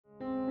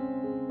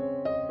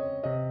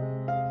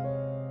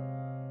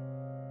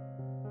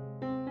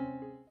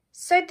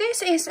So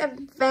this is a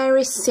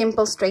very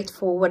simple,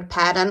 straightforward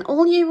pattern.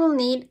 All you will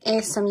need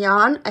is some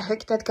yarn, a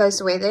hook that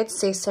goes with it,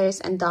 scissors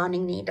and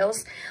darning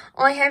needles.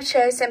 I have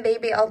chosen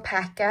Baby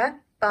Alpaca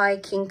by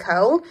King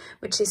Cole,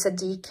 which is a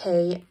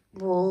DK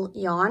wool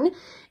yarn.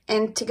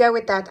 And to go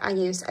with that, I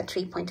use a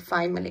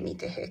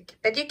 3.5mm hook.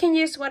 But you can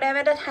use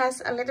whatever that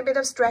has a little bit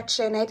of stretch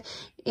in it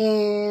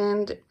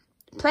and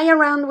play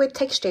around with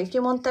texture. If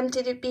you want them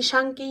to be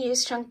chunky,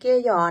 use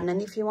chunkier yarn.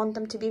 And if you want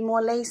them to be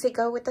more lacy,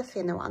 go with the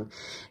thinner one.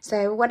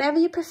 So whatever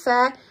you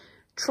prefer,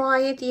 try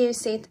it,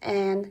 use it,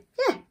 and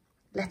yeah,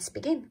 let's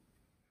begin.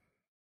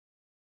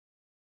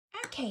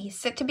 Okay,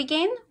 so to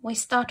begin, we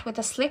start with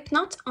a slip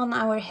knot on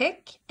our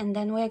hook, and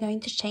then we're going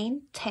to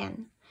chain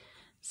 10.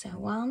 So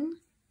 1,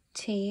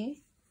 2,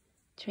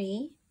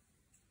 3,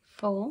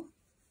 4,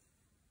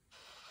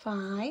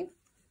 5,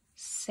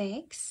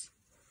 6,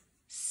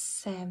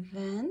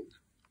 7,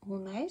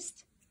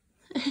 almost,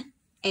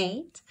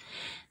 8,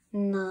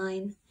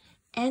 9,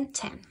 and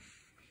 10.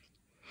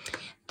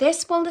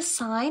 This will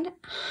decide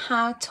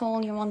how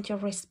tall you want your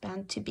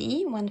wristband to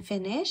be when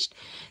finished.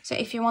 So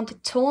if you want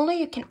it taller,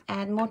 you can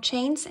add more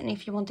chains, and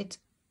if you want it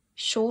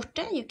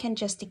shorter, you can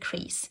just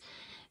decrease.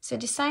 So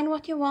decide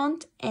what you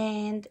want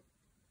and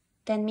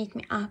then meet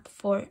me up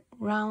for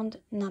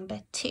round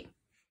number 2.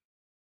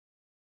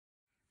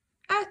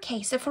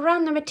 Okay, so for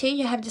round number 2,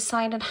 you have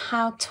decided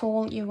how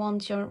tall you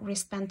want your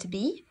wristband to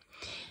be.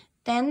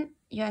 Then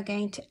you are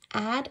going to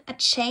add a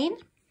chain.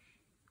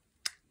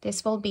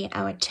 This will be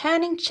our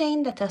turning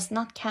chain that does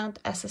not count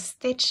as a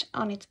stitch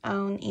on its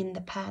own in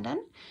the pattern.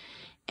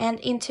 And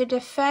into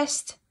the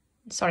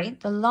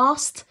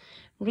last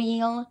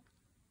real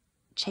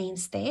chain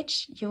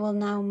stitch, you will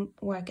now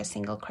work a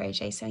single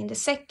crochet. So in the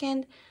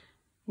second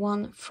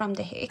one from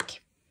the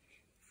hook,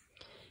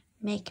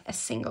 make a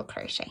single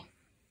crochet.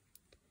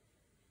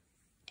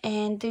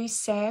 And do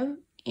so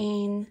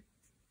in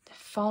the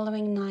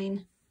following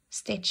 9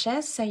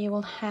 stitches, so you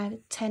will have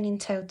 10 in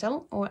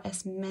total, or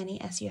as many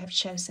as you have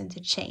chosen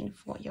to chain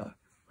for your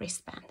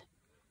wristband.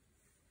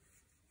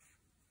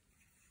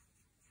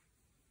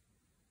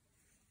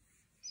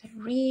 So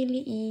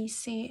really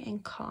easy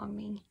and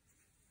calming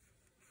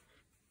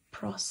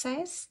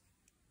process.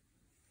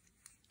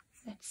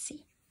 Let's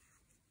see.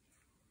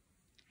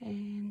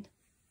 And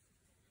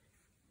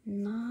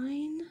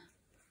 9.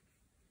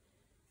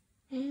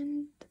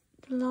 And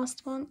the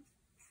last one,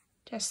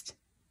 just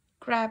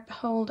grab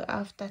hold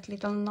of that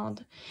little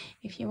knot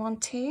if you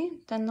want to,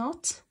 the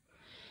knot.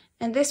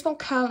 And this will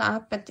curl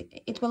up, but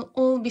it will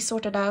all be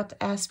sorted out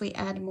as we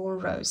add more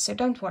rows, so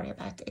don't worry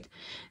about it.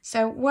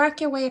 So work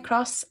your way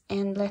across,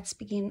 and let's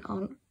begin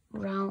on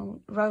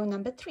row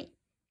number 3.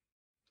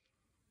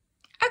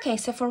 Okay,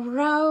 so for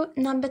row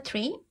number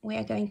 3, we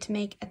are going to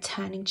make a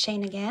turning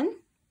chain again.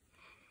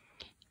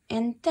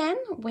 And then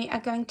we are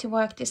going to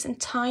work this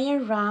entire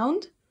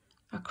round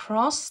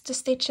across the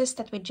stitches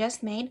that we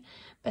just made,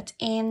 but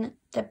in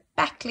the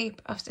back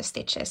loop of the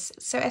stitches.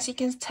 So as you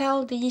can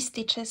tell, these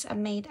stitches are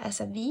made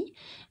as a V,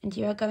 and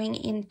you are going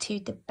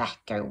into the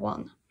backer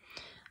one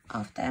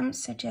of them.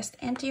 So just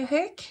enter your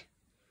hook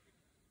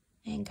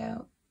and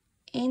go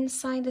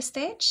inside the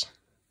stitch,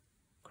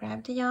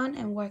 grab the yarn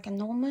and work a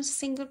normal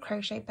single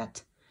crochet,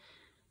 but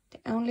the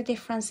only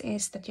difference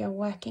is that you're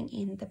working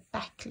in the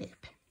back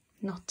loop,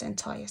 not the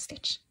entire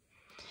stitch.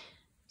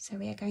 So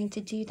we are going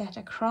to do that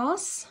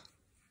across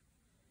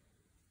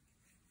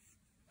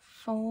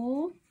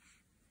 4.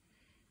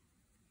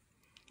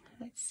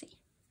 Let's see.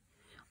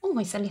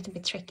 Always a little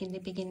bit tricky in the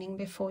beginning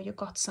before you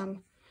got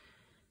some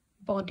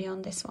body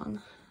on this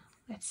one.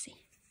 Let's see.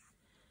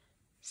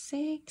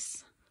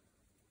 6,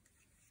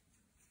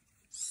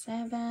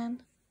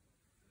 7,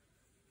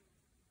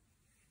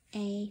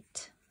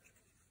 8,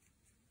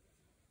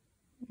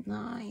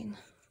 9.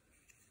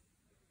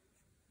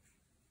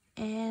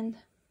 And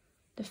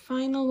the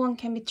final one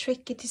can be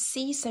tricky to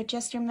see, so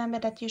just remember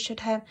that you should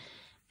have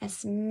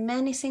as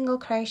many single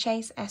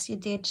crochets as you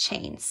did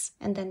chains,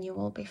 and then you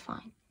will be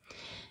fine.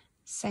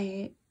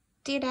 So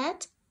do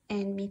that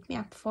and meet me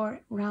up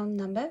for round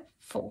number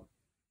 4.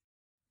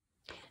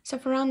 So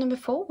for round number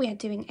 4, we are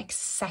doing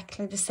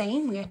exactly the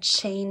same. We are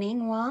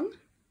chaining 1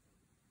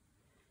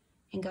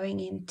 and going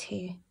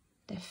into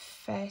the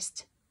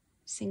first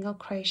single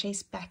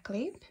crochet's back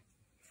loop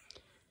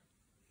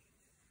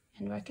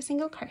and work a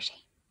single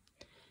crochet.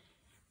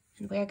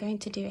 And we are going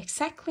to do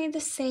exactly the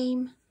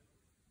same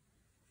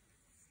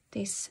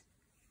this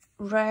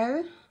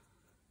row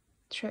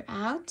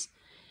throughout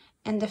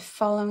and the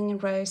following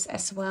rows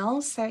as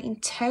well. So in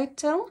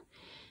total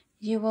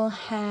you will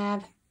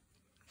have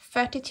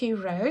 32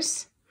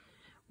 rows.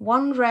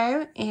 1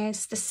 row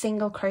is the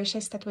single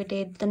crochets that we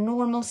did, the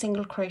normal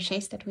single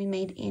crochets that we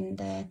made in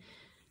the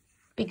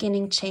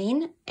beginning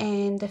chain,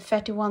 and the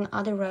 31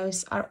 other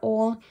rows are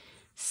all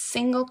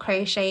single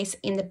crochets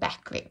in the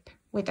back loop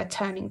with a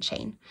turning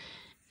chain.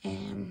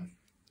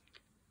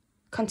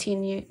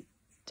 Continue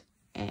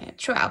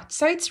throughout.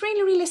 So it's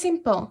really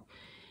simple.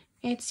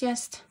 It's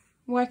just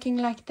working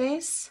like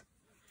this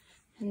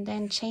and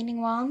then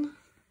chaining 1,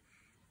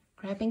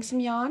 grabbing some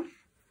yarn,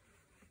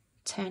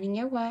 turning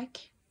your work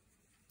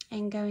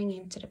and going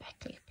into the back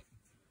loop.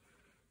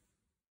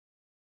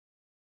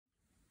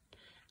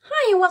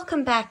 Hi and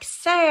welcome back.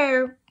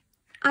 So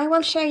I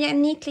will show you a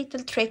neat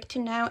little trick to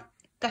know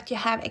that you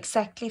have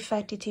exactly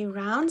 32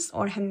 rounds,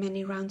 or how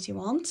many rounds you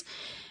want.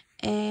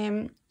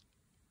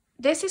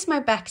 This is my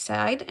back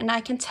side, and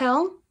I can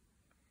tell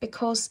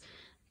because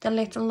the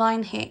little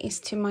line here is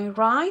to my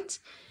right.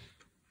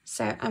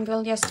 So I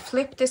will just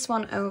flip this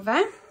one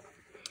over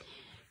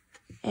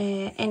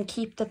and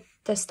keep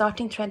the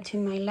starting thread to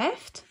my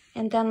left.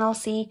 And then I'll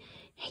see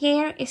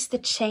here is the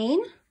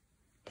chain,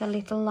 the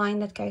little line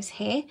that goes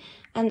here.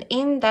 And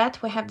in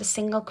that we have the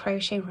single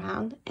crochet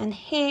round. And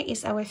here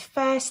is our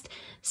first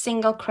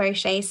single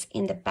crochets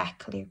in the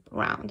back loop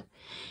round.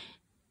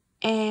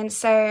 And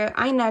so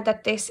I know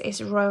that this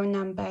is row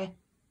number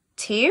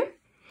 2.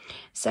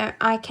 So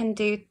I can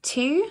do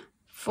 2,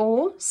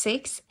 4,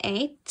 6,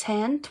 8,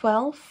 10,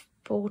 12,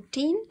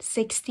 14,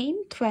 16,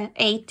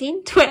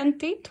 18,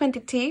 20,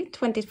 22,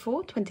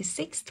 24,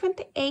 26,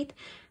 28,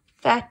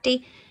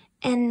 30.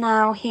 And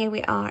now here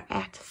we are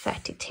at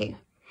 32.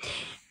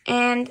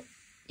 And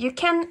you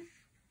can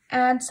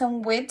add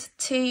some width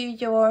to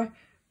your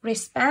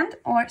wristband,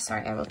 or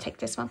sorry, I will take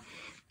this one.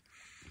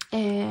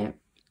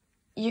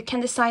 You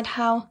can decide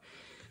how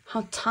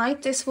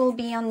tight this will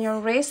be on your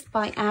wrist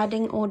by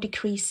adding or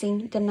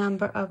decreasing the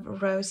number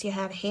of rows you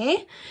have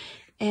here.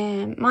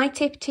 My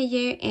tip to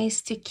you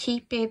is to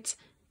keep it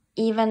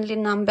evenly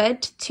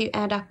numbered to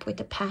add up with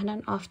the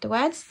pattern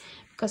afterwards,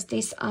 because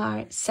these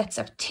are sets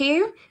of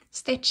 2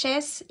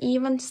 stitches,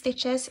 even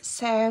stitches.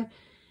 So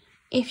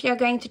if you're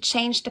going to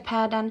change the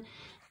pattern,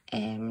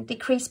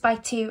 decrease by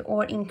 2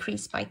 or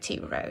increase by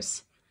 2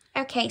 rows.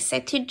 Okay, so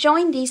to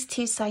join these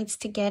 2 sides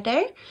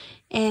together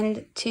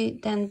and to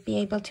then be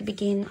able to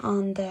begin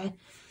on the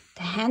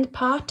hand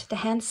part, the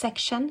hand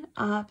section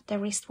of the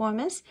wrist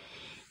warmers,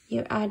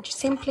 you are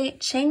simply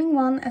chaining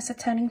 1 as a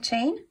turning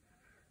chain.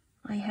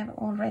 I have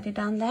already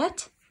done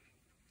that.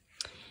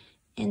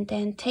 And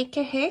then take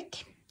a hook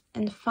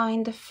and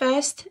find the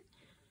first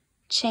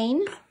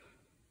chain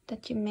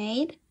that you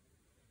made.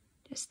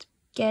 Just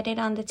get it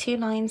on the 2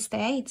 lines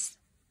there. It's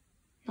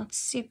not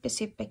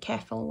super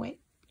careful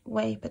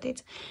way put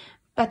it,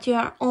 but you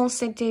are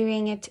also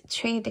doing it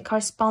through the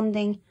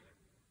corresponding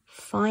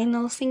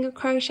final single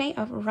crochet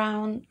of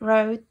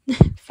row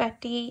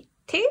 32.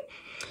 It's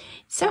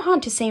so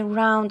hard to say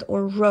round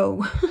or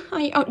row.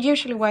 I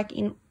usually work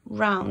in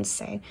rounds,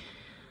 so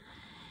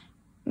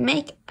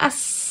make a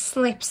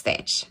slip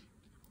stitch.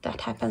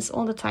 That happens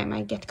all the time,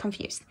 I get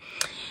confused.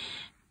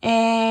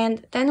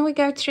 And then we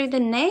go through the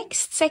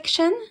next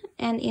section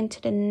and into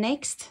the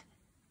next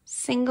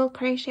single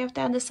crochet of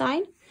the other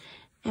side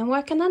and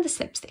work another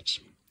slip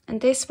stitch. And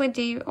this we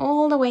do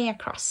all the way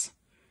across.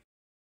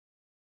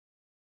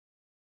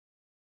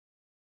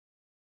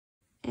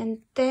 And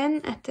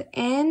then at the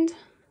end,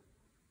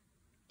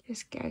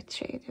 just go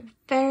through the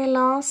very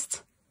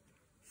last.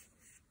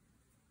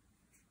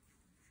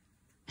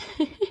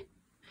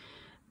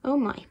 Oh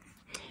my.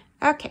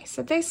 Okay,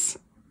 so this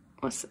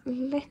was a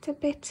little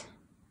bit,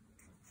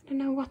 I don't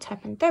know what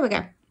happened. There we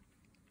go.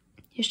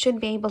 You should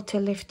be able to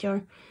lift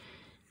your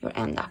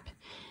end up.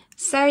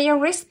 So your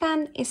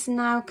wristband is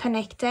now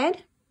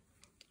connected,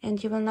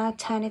 and you will now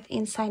turn it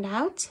inside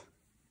out.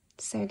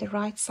 So the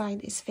right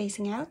side is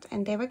facing out,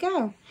 and there we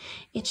go.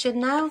 It should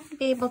now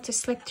be able to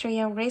slip through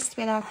your wrist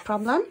without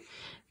problem,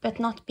 but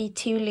not be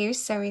too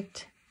loose so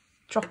it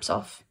drops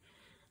off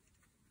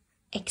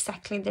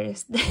exactly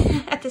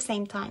at the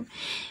same time.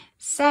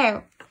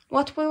 So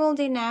what we will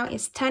do now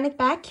is turn it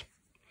back,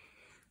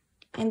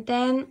 and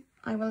then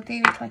I will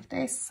do it like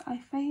this. I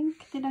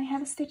think, did I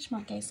have a stitch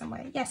mark here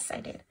somewhere? Yes,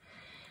 I did.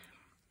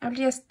 I'll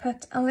just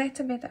put a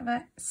little bit of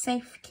a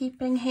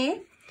safekeeping here,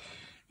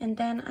 and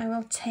then I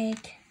will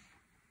take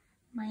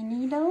my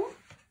needle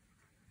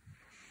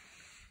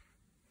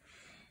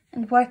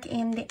and work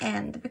in the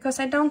end, because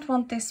I don't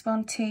want this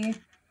one to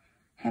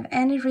have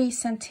any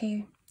reason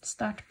to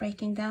start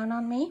breaking down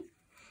on me.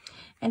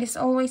 And it's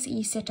always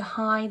easier to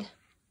hide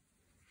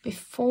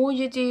before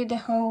you do the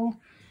whole,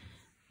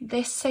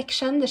 this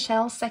section, the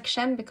shell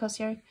section, because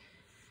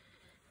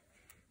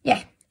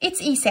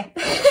it's easy.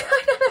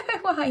 I don't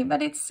know why,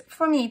 but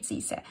for me it's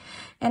easy.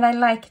 And I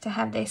like to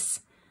have this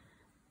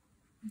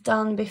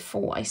done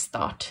before I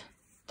start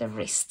the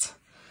wrist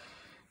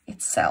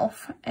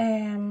itself.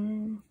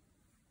 The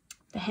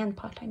hand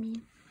part, I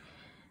mean.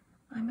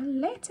 I'm a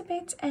little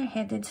bit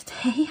airheaded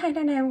today. I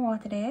don't know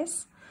what it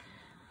is.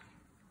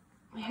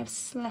 I have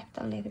slept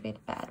a little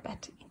bit bad,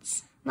 but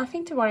it's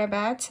nothing to worry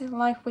about.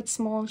 Life with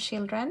small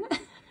children.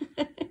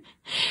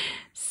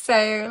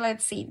 So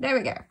let's see. There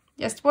we go.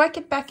 Just work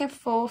it back and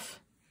forth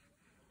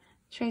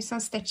through some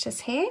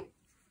stitches here.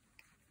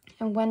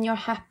 And when you're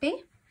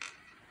happy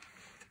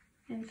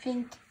and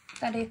think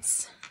that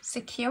it's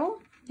secure,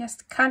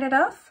 just cut it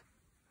off.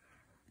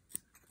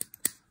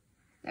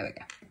 There we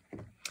go.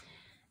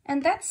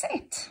 And that's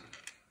it.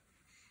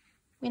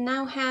 We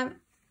now have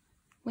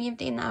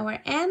weaved in our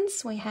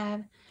ends. We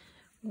have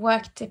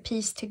worked the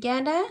piece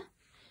together.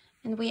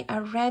 and we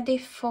are ready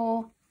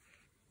for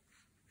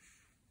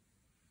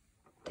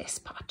this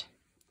part.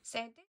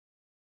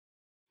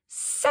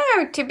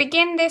 So to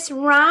begin this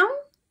round,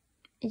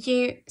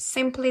 you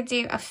simply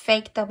do a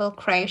fake double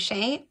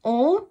crochet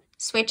or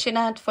switch it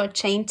out for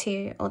chain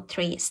 2 or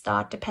 3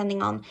 start,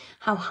 depending on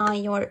how high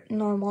your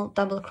normal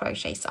double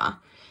crochets are.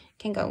 You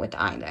can go with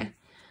either.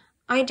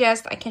 I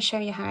can show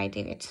you how I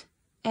do it.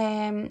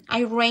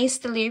 I raise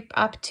the loop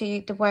up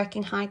to the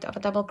working height of a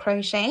double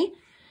crochet.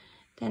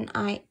 Then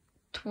I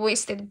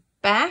twist it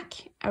back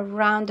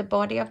around the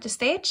body of the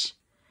stitch,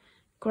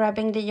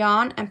 grabbing the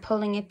yarn and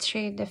pulling it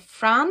through the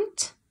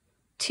front,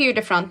 to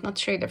the front, not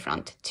through the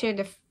front, to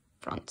the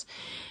front.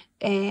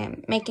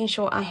 Making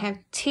sure I have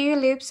 2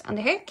 loops on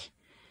the hook,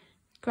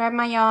 grab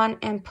my yarn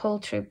and pull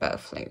through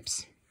both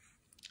loops,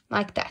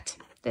 like that.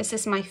 This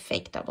is my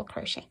fake double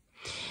crochet.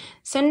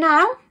 So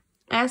now,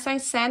 as I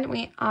said,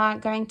 we are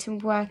going to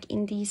work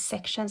in these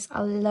sections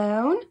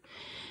alone.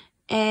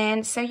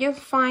 And so you'll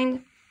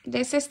find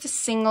this is the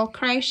single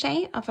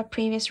crochet of a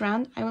previous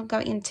round. I will go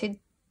into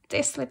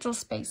this little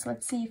space.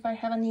 Let's see if I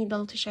have a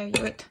needle to show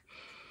you it.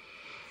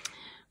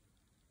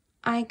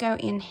 I go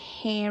in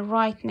here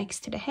right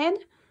next to the head.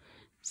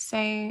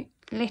 So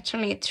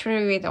literally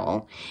through it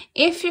all.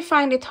 If you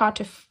find it hard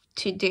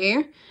to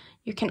do,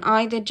 you can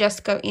either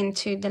just go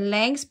into the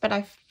legs, but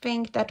I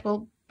think that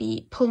will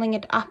be pulling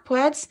it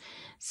upwards.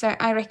 So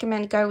I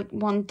recommend go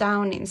one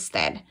down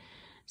instead.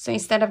 So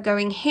instead of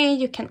going here,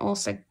 you can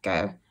also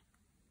go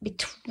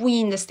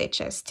between the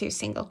stitches, 2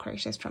 single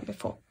crochets from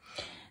before.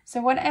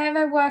 So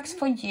whatever works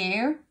for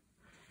you,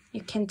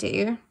 you can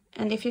do.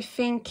 And if you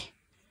think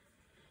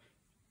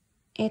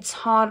it's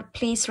hard,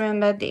 please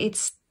remember that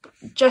it's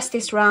just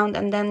this round,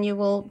 and then you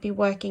will be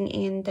working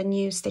in the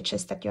new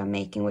stitches that you're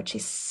making, which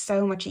is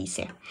so much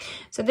easier.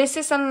 So this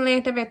is a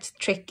little bit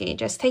tricky.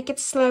 Just take it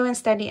slow and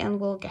steady and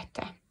we'll get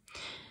there.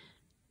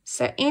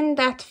 So in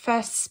that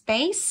first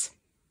space,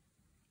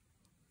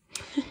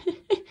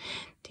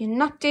 do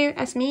not do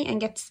as me and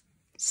get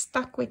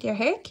stuck with your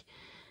hook,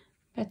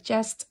 but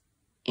just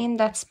in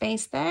that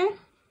space there,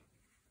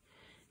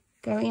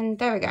 go in,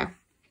 there we go.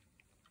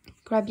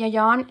 Grab your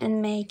yarn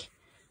and make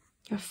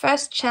your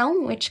first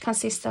shell, which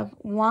consists of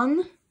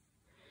 1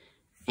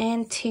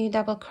 and 2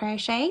 double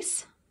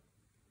crochets.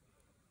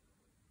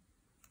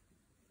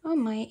 Oh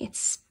my, it's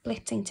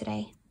splitting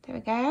today. There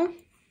we go.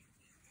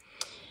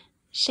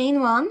 Chain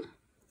 1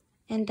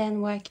 and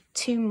then work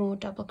 2 more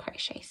double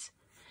crochets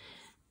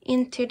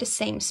into the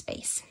same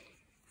space.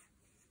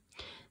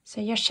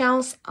 So your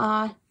shells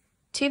are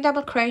 2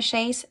 double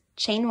crochets,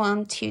 chain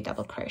 1, 2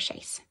 double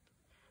crochets.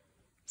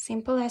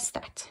 Simple as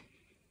that.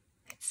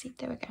 Let's see,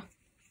 there we go.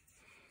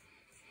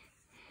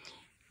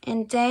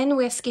 And then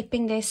we're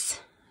skipping this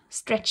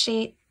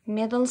stretchy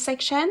middle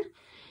section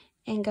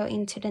and go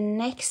into the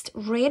next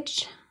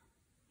ridge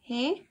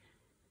here,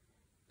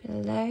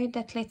 below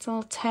that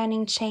little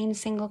turning chain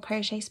single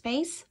crochet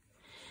space,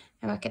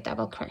 and work a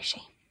double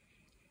crochet.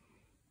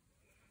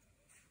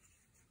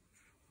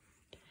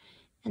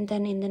 And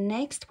then in the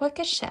next, work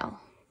a shell.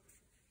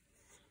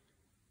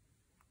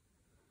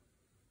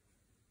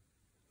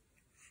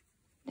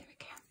 There we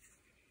go.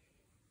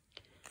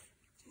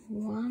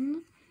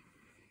 1,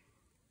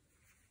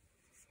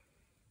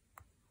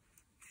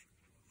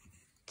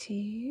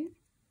 2,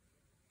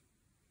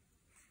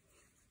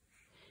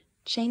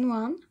 chain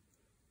 1.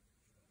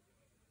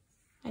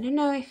 I don't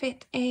know if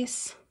it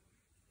is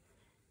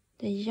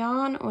the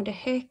yarn or the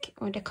hook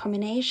or the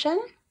combination,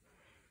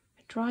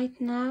 but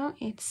right now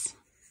it's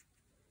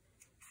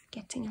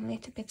getting a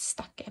little bit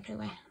stuck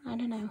everywhere. I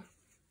don't know.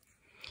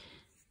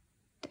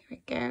 There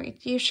we go.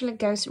 It usually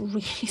goes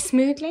really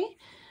smoothly,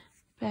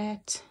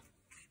 but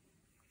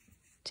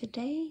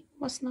today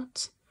was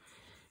not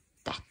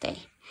that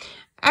day.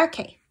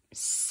 Okay.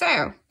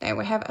 So there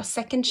we have a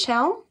second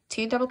shell,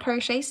 2 double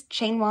crochets,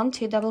 chain 1,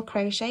 2 double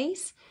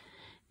crochets,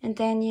 and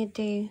then you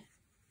do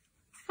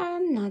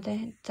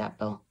another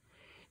double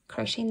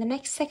crochet in the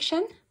next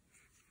section,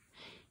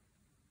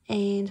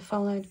 and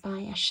followed by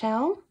a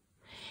shell.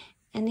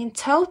 And in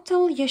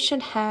total you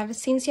should have,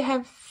 since you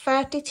have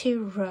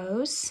 32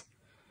 rows,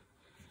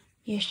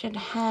 you should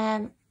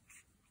have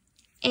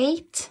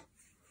 8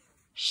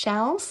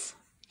 shells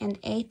and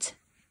 8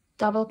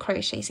 double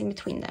crochets in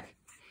between them,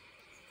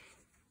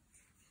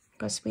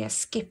 because we are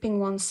skipping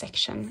one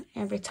section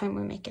every time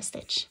we make a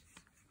stitch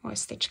or a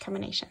stitch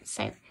combination.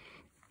 So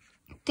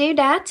do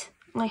that.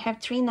 I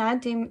have 3 now,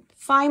 do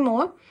 5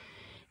 more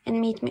and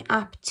meet me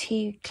up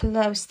to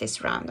close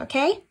this round,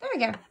 okay? There we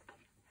go.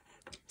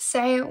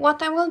 So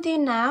what I will do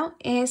now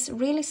is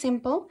really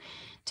simple.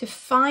 To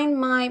find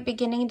my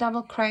beginning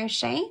double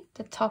crochet,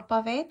 the top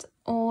of it,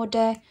 or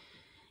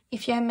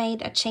if you have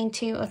made a chain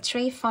 2 or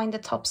 3, find the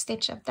top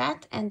stitch of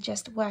that and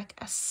just work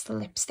a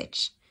slip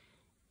stitch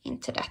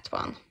into that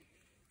one.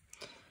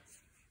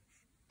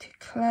 To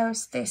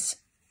close this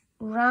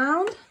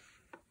round,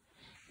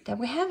 there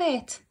we have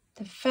it.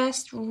 The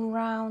first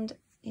round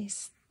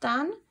is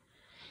done,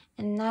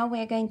 and now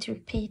we're going to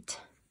repeat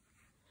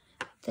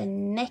the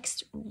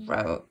next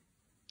row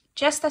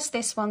just as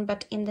this one,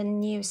 but in the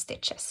new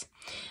stitches.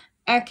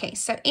 Okay,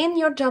 so in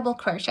your double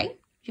crochet,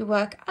 you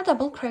work a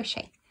double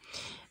crochet.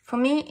 For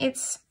me,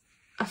 it's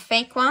a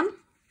fake one.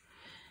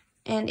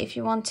 And if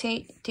you want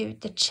to do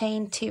the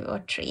chain 2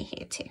 or 3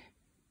 here too.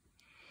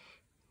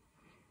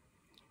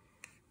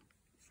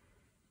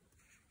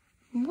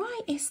 Why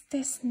is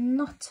this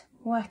not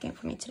working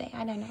for me today?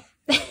 I don't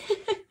know.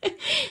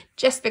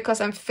 Just because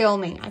I'm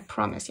filming, I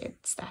promise you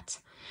it's that.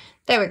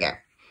 There we go.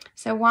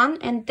 So 1,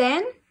 and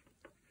then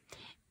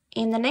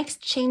in the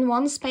next chain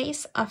 1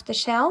 space of the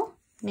shell,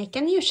 make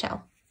a new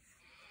shell.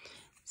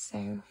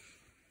 So,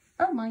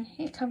 oh my,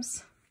 here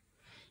comes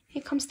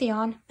the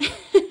yarn.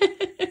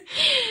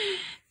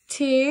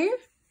 2,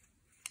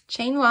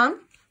 chain 1,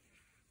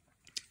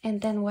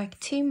 and then work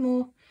 2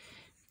 more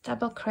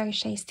double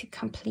crochets to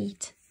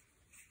complete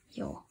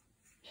your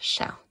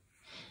shell.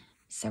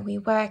 So we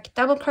work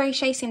double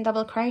crochets in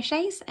double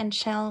crochets and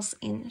shells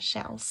in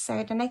shells.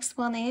 So the next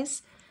one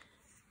is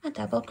a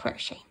double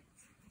crochet.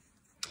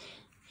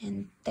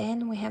 And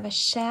then we have a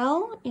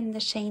shell in the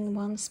chain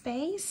 1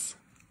 space.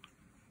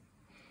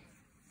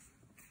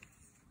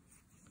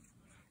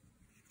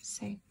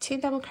 So 2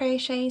 double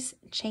crochets,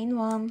 chain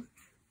 1,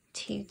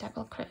 2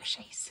 double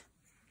crochets.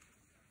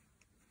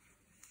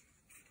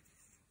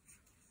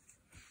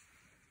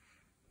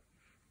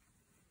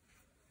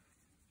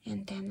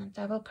 And then a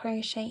double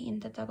crochet in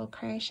the double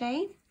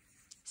crochet.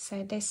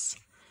 So this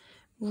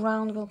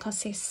round will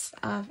consist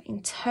of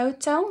in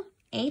total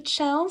 8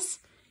 shells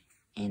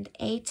and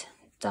 8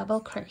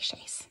 double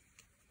crochets.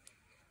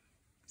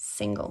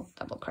 Single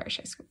double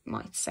crochets, we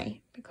might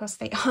say, because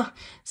they are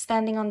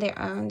standing on their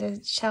own.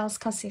 The shells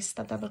consist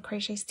of double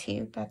crochets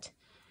too, but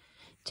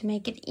to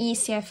make it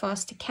easier for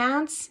us to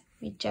count,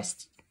 we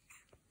just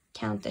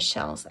count the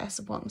shells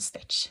as 1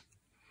 stitch.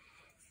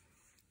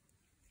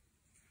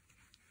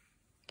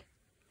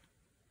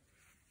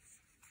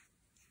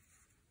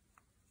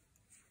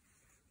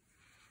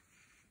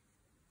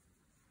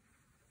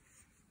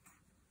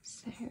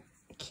 So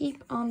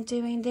keep on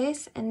doing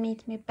this and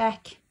meet me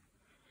back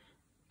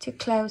to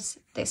close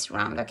this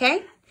round,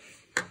 okay?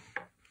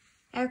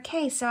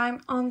 Okay, so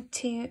I'm on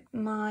to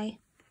my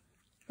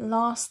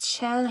last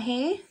shell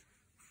here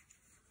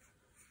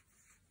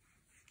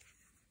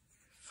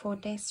for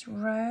this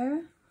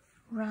row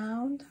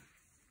round.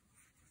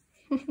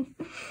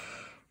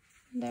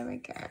 There we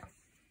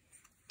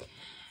go.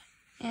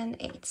 And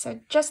 8. So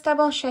just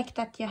double check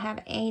that you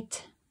have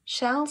 8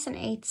 shells and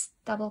 8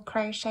 double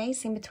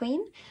crochets in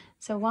between.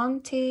 So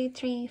 1, 2,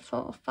 3,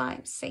 4,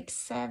 5, 6,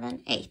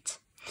 7, 8.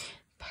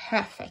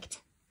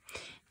 Perfect.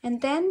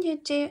 And then you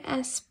do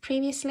as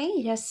previously,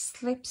 you just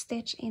slip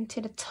stitch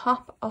into the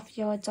top of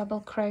your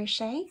double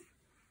crochet.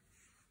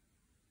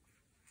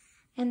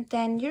 And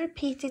then you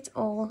repeat it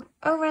all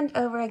over and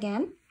over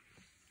again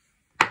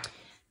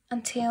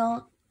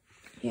until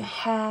you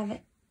have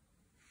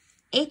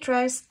 8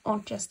 rows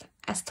or just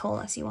as tall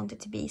as you want it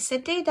to be. So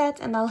do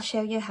that and I'll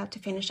show you how to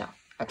finish off.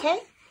 Okay?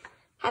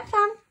 Have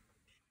fun!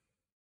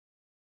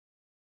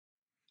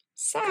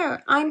 So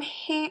I'm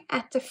here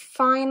at the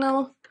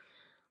final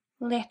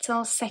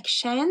little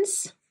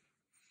sections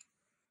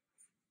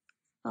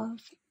of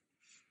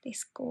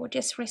this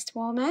gorgeous wrist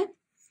warmer.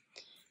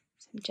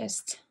 So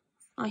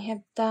I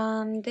have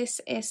done,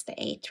 this is the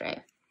 8th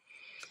row.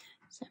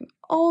 So I'm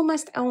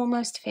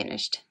almost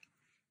finished.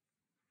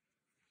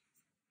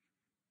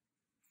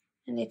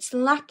 And it's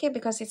lucky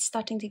because it's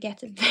starting to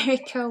get very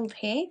cold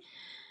here.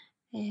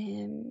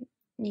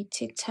 Need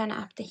to turn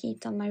up the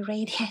heat on my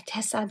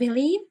radiators, I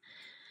believe.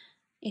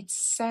 It's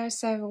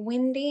so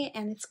windy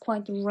and it's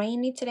quite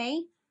rainy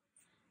today.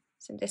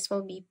 So this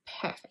will be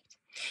perfect.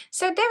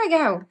 So there we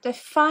go. The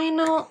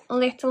final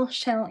little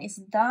shell is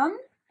done.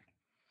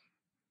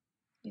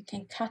 You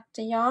can cut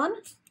the yarn.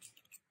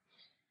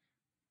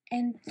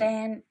 And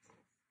then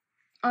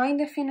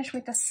either finish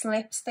with a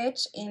slip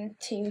stitch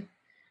into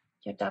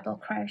your double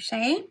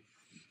crochet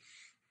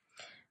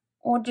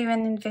or do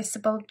an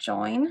invisible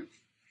join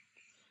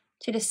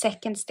to the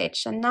 2nd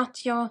stitch, and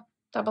not your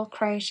double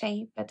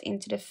crochet but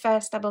into the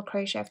 1st double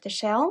crochet of the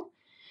shell.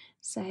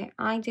 So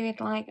I do it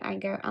like I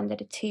go under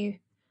the 2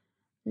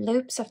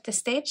 loops of the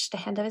stitch, the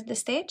head of the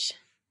stitch,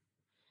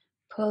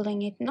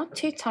 pulling it not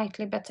too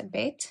tightly but a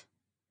bit,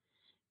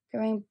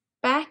 going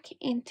back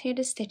into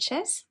the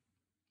stitches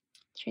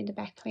through the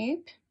back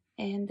loop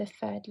and the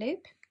 3rd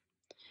loop,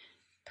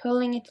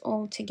 pulling it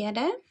all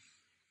together,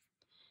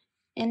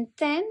 and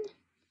then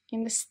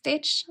in the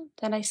stitch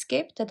that I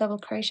skipped, the double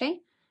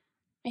crochet,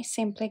 I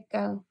simply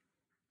go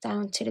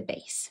down to the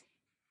base.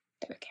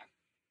 There we go.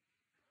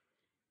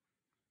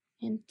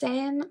 And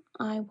then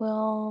I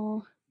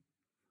will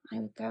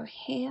go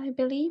here, I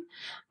believe.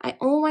 I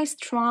always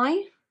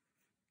try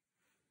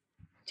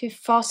to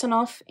fasten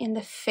off in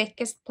the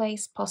thickest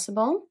place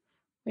possible,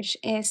 which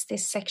is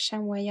this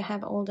section where you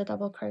have all the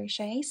double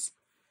crochets.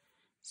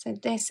 So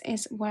this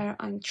is where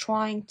I'm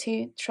trying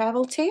to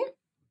travel to.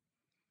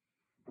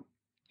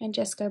 And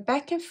just go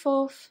back and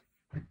forth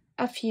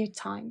a few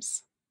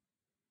times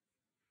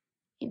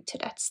into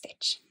that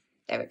stitch.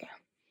 There we go.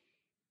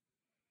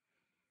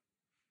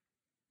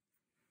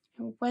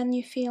 when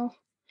you feel,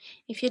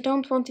 if you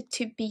don't want it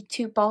to be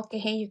too bulky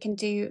here, you can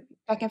do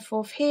back and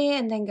forth here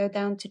and then go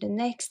down to the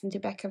next and do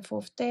back and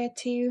forth there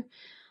too.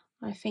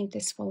 I think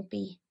this will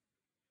be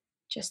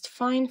just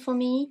fine for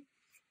me.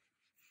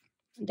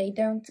 They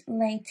don't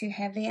lay too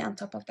heavy on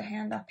top of the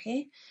hand up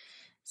here,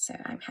 so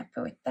I'm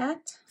happy with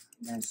that.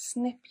 Then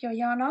snip your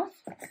yarn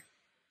off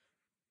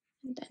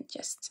and then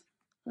just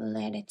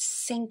let it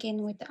sink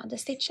in with the other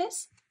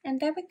stitches, and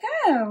there we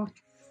go.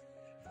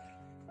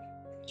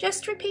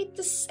 Just repeat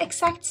the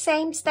exact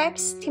same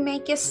steps to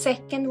make your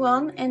second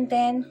one, and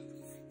then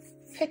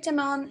put them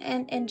on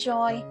and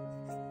enjoy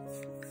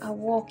a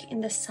walk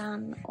in the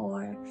sun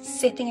or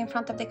sitting in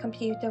front of the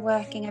computer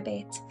working a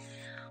bit.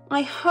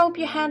 I hope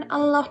you had a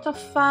lot of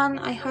fun.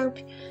 I hope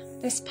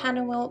this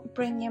pattern will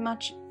bring you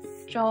much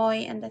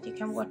joy and that you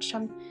can watch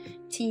some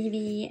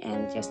TV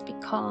and just be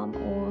calm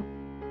or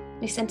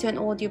listen to an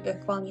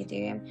audiobook while you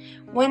do them.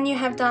 When you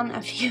have done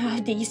a few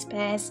of these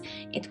pairs,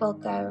 it will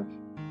go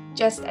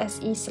just as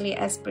easily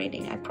as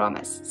breathing, I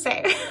promise. So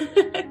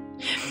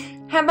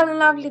have a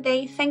lovely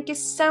day. Thank you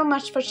so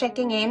much for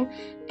checking in,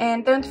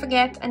 and don't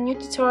forget, a new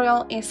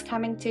tutorial is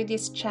coming to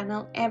this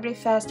channel every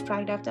first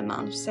Friday of the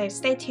month, so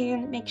stay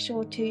tuned. Make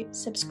sure to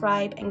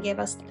subscribe and give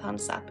us a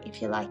thumbs up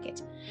if you like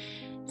it.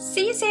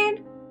 See you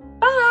soon.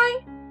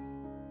 Bye.